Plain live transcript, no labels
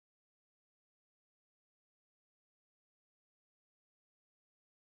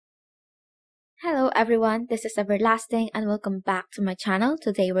Hello everyone, this is Everlasting and welcome back to my channel.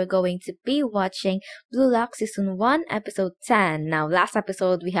 Today we're going to be watching Blue Lock Season 1 Episode 10. Now last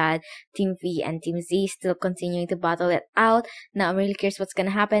episode we had Team V and Team Z still continuing to battle it out. Now I'm really curious what's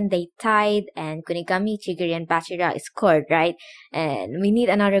gonna happen. They tied and Kunigami, Chigiri and Bachira scored, right? And we need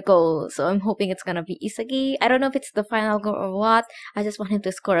another goal, so I'm hoping it's gonna be Isagi. I don't know if it's the final goal or what. I just want him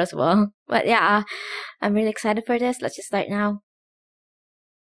to score as well. But yeah, I'm really excited for this. Let's just start now.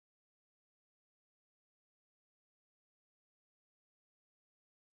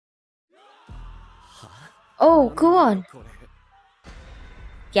 Oh, Kuon!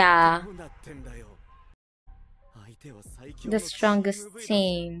 Yeah, the strongest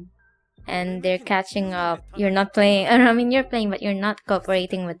team. And they're catching up. You're not playing. I mean, you're playing, but you're not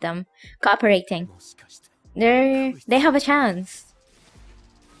cooperating with them. Cooperating. They have a chance.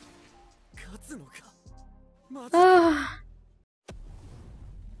 Oh,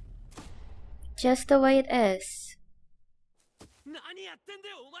 just the way it is.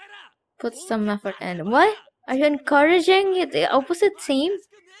 Put some effort in. What? Are you encouraging the opposite team?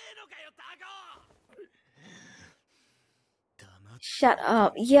 Shut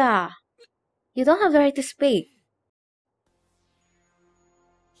up. Yeah. You don't have the right to speak.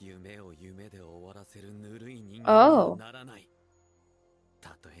 Oh.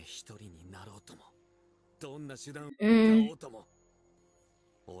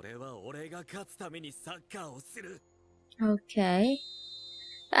 Okay.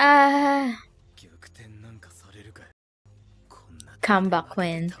 Comeback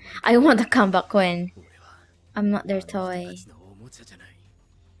win. I want a comeback win. I'm not their toy.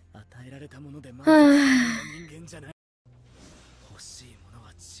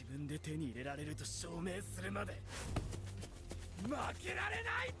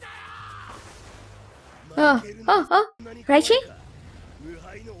 Oh, Raichi?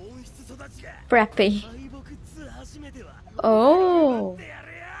 Preppy. Oh.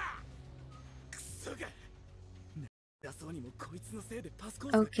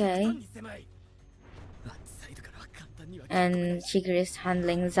 Okay. And Chigiri is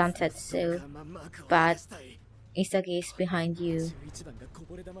handling Zantetsu, but Isagi is behind you.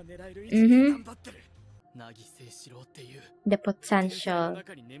 The potential.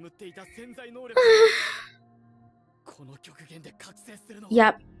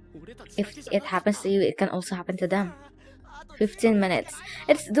 Yep. If it happens to you, it can also happen to them. 15 minutes.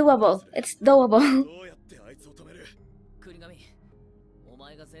 It's doable. It's doable.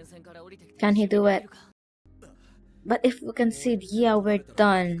 Can he do it? But if we concede, yeah, we're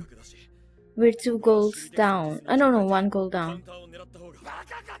done. We're 2 goals down. I don't know, 1 goal down.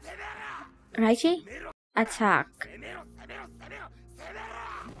 Raichi? Attack.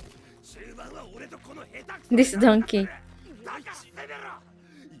 This donkey.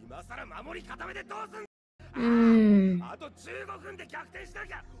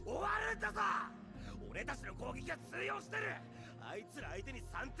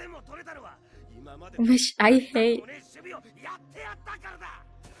 Which I hate.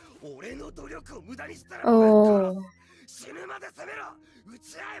 Oh.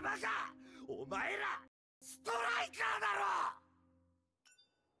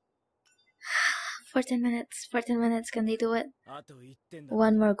 14 minutes, can they do it?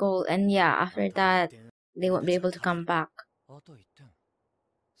 1 more goal, and yeah, after that, they won't be able to come back.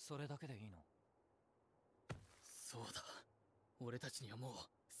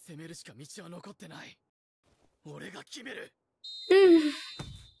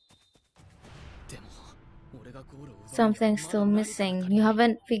 Something's still missing. You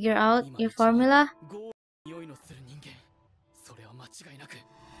haven't figured out your formula?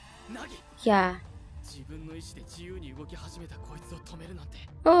 Yeah.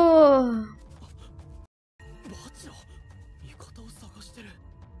 Oh.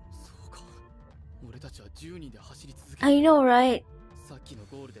 I know, right?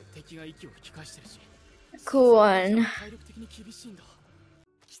 Kuon.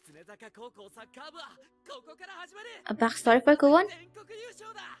 A backstory for Kuon?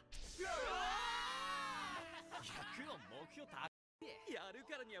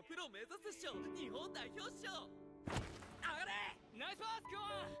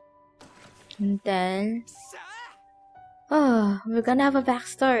 And then... oh, we're gonna have a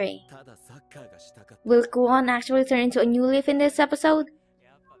backstory. Will Kuon actually turn into a new leaf in this episode?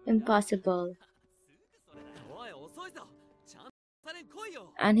 Impossible.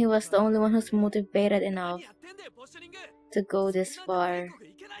 And he was the only one who's motivated enough to go this far.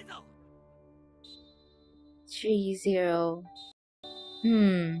 3-0.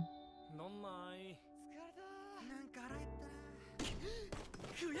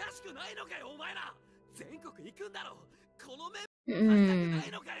 Mm.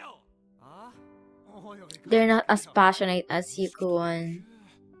 They're not as passionate as you, Kuon.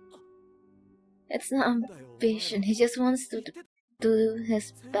 It's not ambition. He just wants to do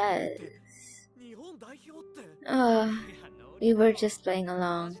his best. We were just playing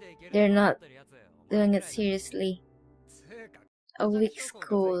along. They're not doing it seriously. A week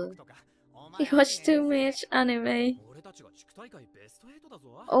school. He watched too much anime.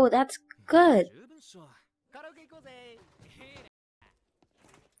 Oh, that's good.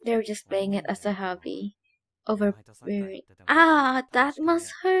 They're just playing it as a hobby. Overbearing. Ah, that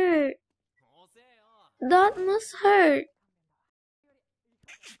must hurt. That must hurt.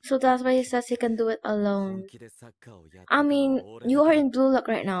 So that's why he says he can do it alone. I mean, you are in Blue Lock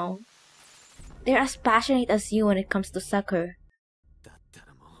right now. They're as passionate as you when it comes to soccer.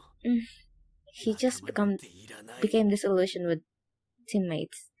 He just became disillusioned with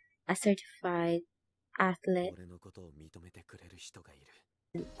teammates. A certified athlete.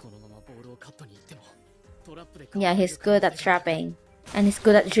 Yeah, he's good at trapping. And he's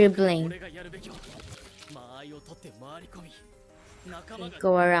good at dribbling.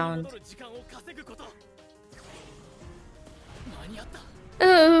 Go around.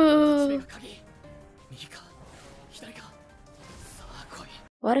 Oh.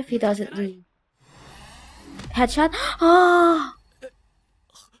 What if he doesn't do headshot? Ah!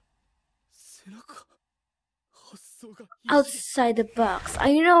 Outside the box.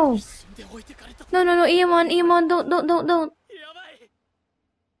 I know. No, E10, don't.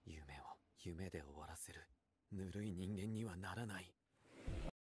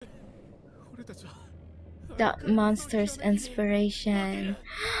 That monster's inspiration.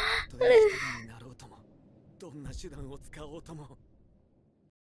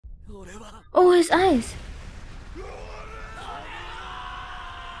 Oh, his eyes.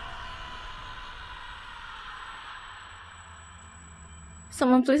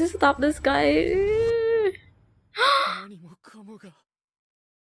 Someone please stop this guy.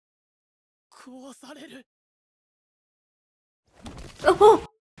 Oh!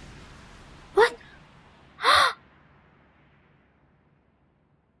 What?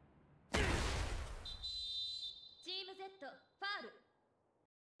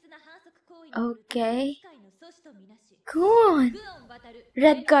 Okay. Kuon!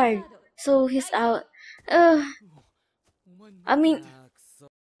 Red card. So he's out. I mean...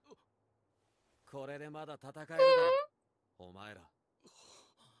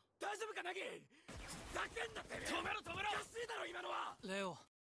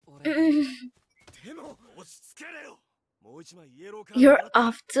 You're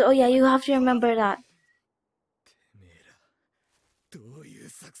off to... Oh yeah, you have to remember that.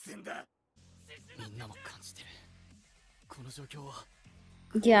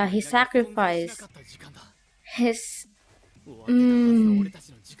 Yeah, he sacrificed his...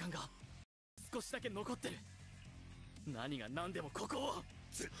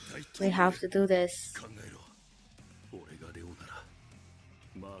 We have to do this.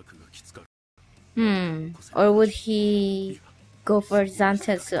 Or would he go for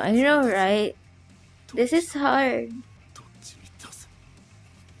Zantetsu? I know, right? This is hard.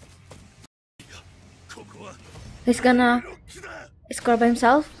 He's gonna score by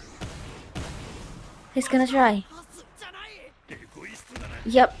himself. He's gonna try.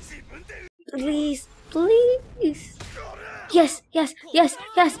 Yep. Please. Yes.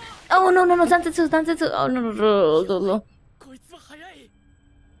 Oh no, Zantetsu. Oh no.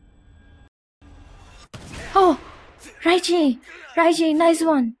 Oh, Raichi, nice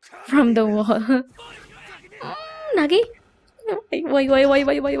one from the wall. Nagi.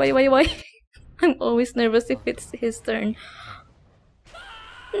 Why? I'm always nervous if it's his turn.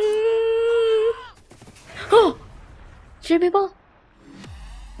 Oh! 3 people?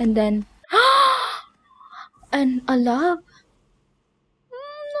 And then... and a love?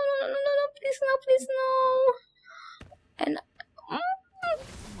 No, please no. And...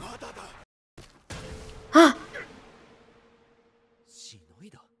 Ah!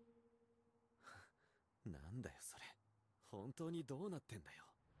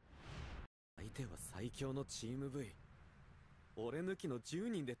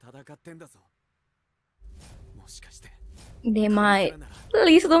 They might.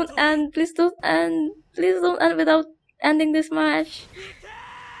 Please don't end without ending this match.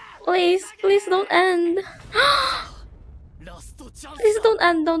 Please don't end. Please don't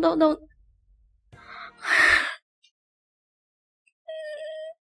end. Don't.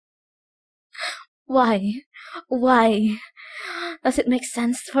 Why? Does it make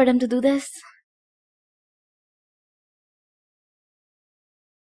sense for them to do this?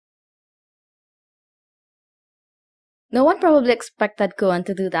 No one probably expected Kuon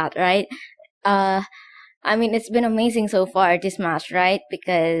to do that, right? Uh, I mean, it's been amazing so far, this match, right?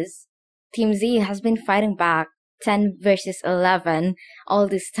 Because Team Z has been fighting back 10 versus 11 all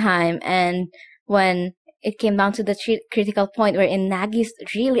this time. And when it came down to the critical point wherein Nagi's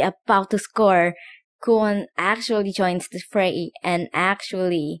really about to score, Kuon actually joins the fray and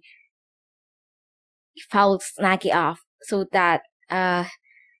actually fouls Nagi off so that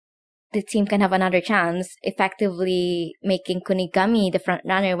the team can have another chance, effectively making Kunigami the front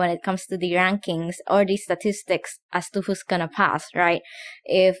runner when it comes to the rankings or the statistics as to who's gonna pass, right?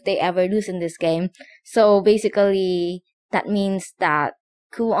 If they ever lose in this game. So basically, that means that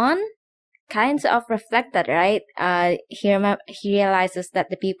Kuon kind of reflected, right? He realizes that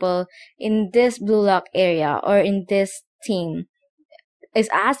the people in this Blue Lock area or in this team is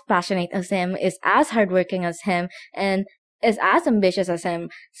as passionate as him, is as hardworking as him, and is as ambitious as him.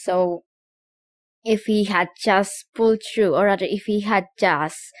 So if he had just pulled through, or rather, if he had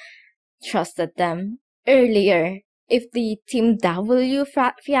just trusted them earlier, if the Team W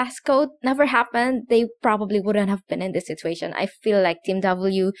fiasco never happened, they probably wouldn't have been in this situation. I feel like Team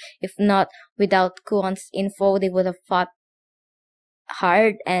W, if not without Kuon's info, they would have fought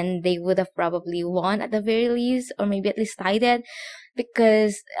hard and they would have probably won at the very least, or maybe at least tied it.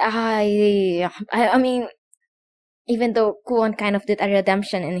 Because I mean, even though Kuon kind of did a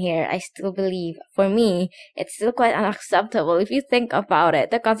redemption in here, I still believe, for me, it's still quite unacceptable if you think about it.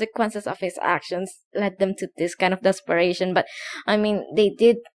 The consequences of his actions led them to this kind of desperation, but I mean, they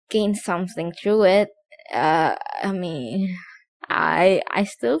did gain something through it. I mean, I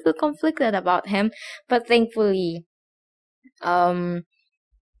still feel conflicted about him, but thankfully, um,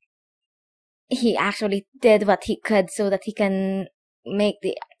 he actually did what he could so that he can make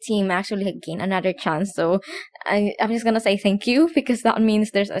the team actually gain another chance. So I'm just gonna say thank you because that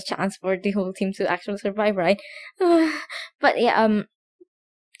means there's a chance for the whole team to actually survive, right? But yeah, I'm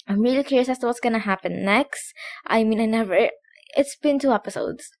really curious as to what's gonna happen next. I mean, it's been 2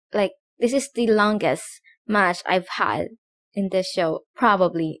 episodes. Like, this is the longest match I've had in this show.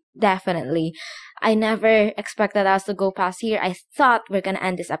 Probably, definitely. I never expected us to go past here. I thought we're gonna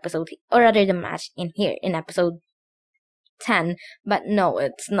end this episode, or rather the match in here, in episode 10. But no,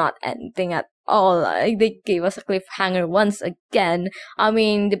 it's not ending at all. They gave us a cliffhanger once again. I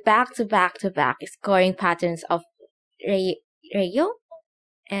mean, the back-to-back-to-back scoring patterns of Reyo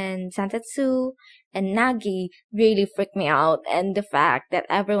and Santetsu and Nagi really freaked me out, and the fact that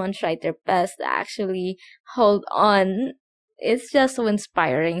everyone tried their best to actually hold on, it's just so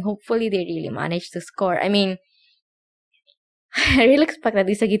inspiring. Hopefully they really managed to score. I mean, I really expected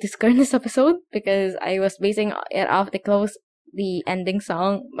Isagi to score in this episode because I was basing it off the ending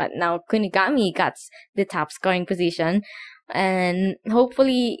song, but now Kunigami got the top scoring position, and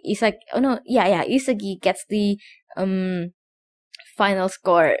hopefully Isagi gets the final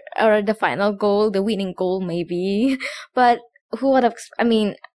score or the final goal, the winning goal maybe. But who would have? I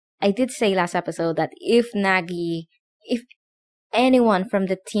mean, I did say last episode that if anyone from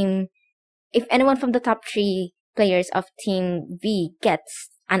the team, if anyone from the top 3 players of Team V gets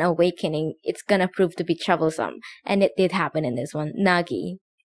an awakening, it's gonna prove to be troublesome, and it did happen in this one. Nagi,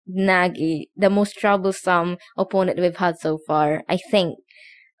 the most troublesome opponent we've had so far, I think,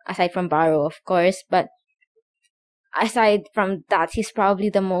 aside from Baro, of course, but aside from that, he's probably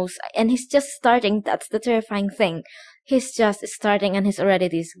the most, and he's just starting. That's the terrifying thing. He's just starting and he's already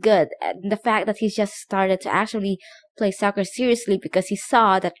this good. And the fact that he's just started to actually play soccer seriously because he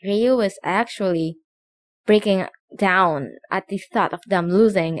saw that Ryu was actually breaking down at the thought of them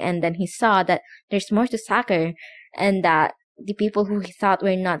losing, and then he saw that there's more to soccer and that the people who he thought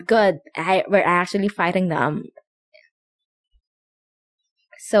were not good were actually fighting them.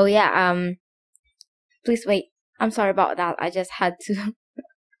 So yeah, please wait. I'm sorry about that. I just had to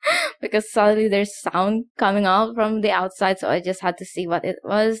because suddenly there's sound coming out from the outside, so I just had to see what it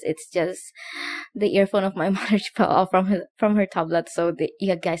was. It's just the earphone of my mother fell off from her tablet, so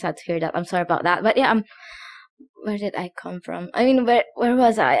you guys had to hear that. I'm sorry about that. But yeah, where did I come from? I mean, where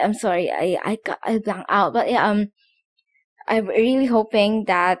was I? I'm sorry, I blanked out. But yeah, I'm really hoping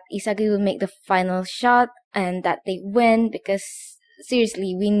that Isagi will make the final shot and that they win because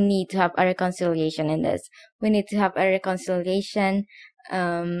seriously, we need to have a reconciliation in this. We need to have a reconciliation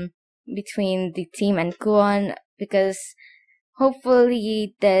between the team and Kuon because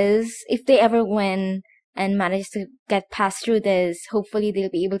hopefully if they ever win and manage to get past through this, hopefully they'll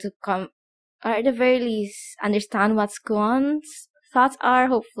be able to come, or at the very least, understand what Kuon's thoughts are.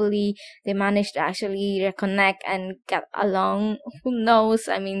 Hopefully they manage to actually reconnect and get along. Who knows?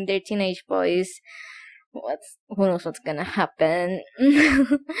 I mean, they're teenage boys. Who knows what's gonna happen?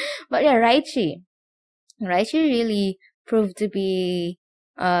 But yeah, Raichi. Raichi really proved to be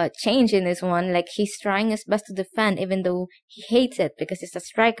change in this one. Like, he's trying his best to defend, even though he hates it because he's a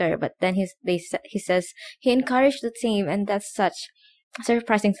striker. But then he says he encouraged the team, and that's such a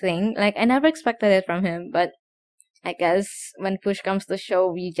surprising thing. Like, I never expected it from him, but I guess when push comes to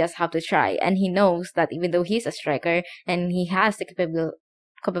shove, you just have to try. And he knows that even though he's a striker and he has the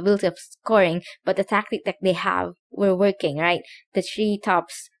capability of scoring, but the tactic that they have were working, right? The three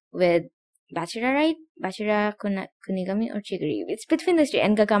tops with Bachira, right? Bachira, Kunigami, or Chigiri. It's between the three,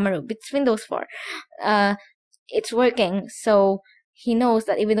 and Gagamaru, between those four. Uh, it's working. So he knows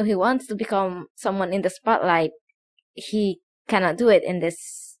that even though he wants to become someone in the spotlight, he cannot do it in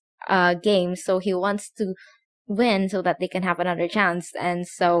this game. So he wants to win so that they can have another chance. And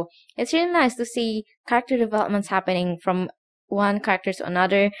so it's really nice to see character developments happening from one character to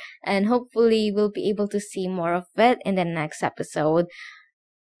another, and hopefully we'll be able to see more of it in the next episode.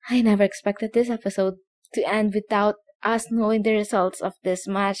 I never expected this episode to end without us knowing the results of this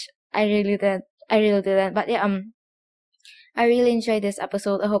match. I really didn't. I really didn't. But yeah, I really enjoyed this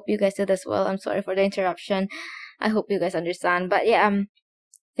episode. I hope you guys did as well. I'm sorry for the interruption. I hope you guys understand. But yeah,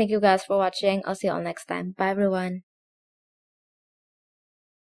 thank you guys for watching. I'll see you all next time. Bye everyone.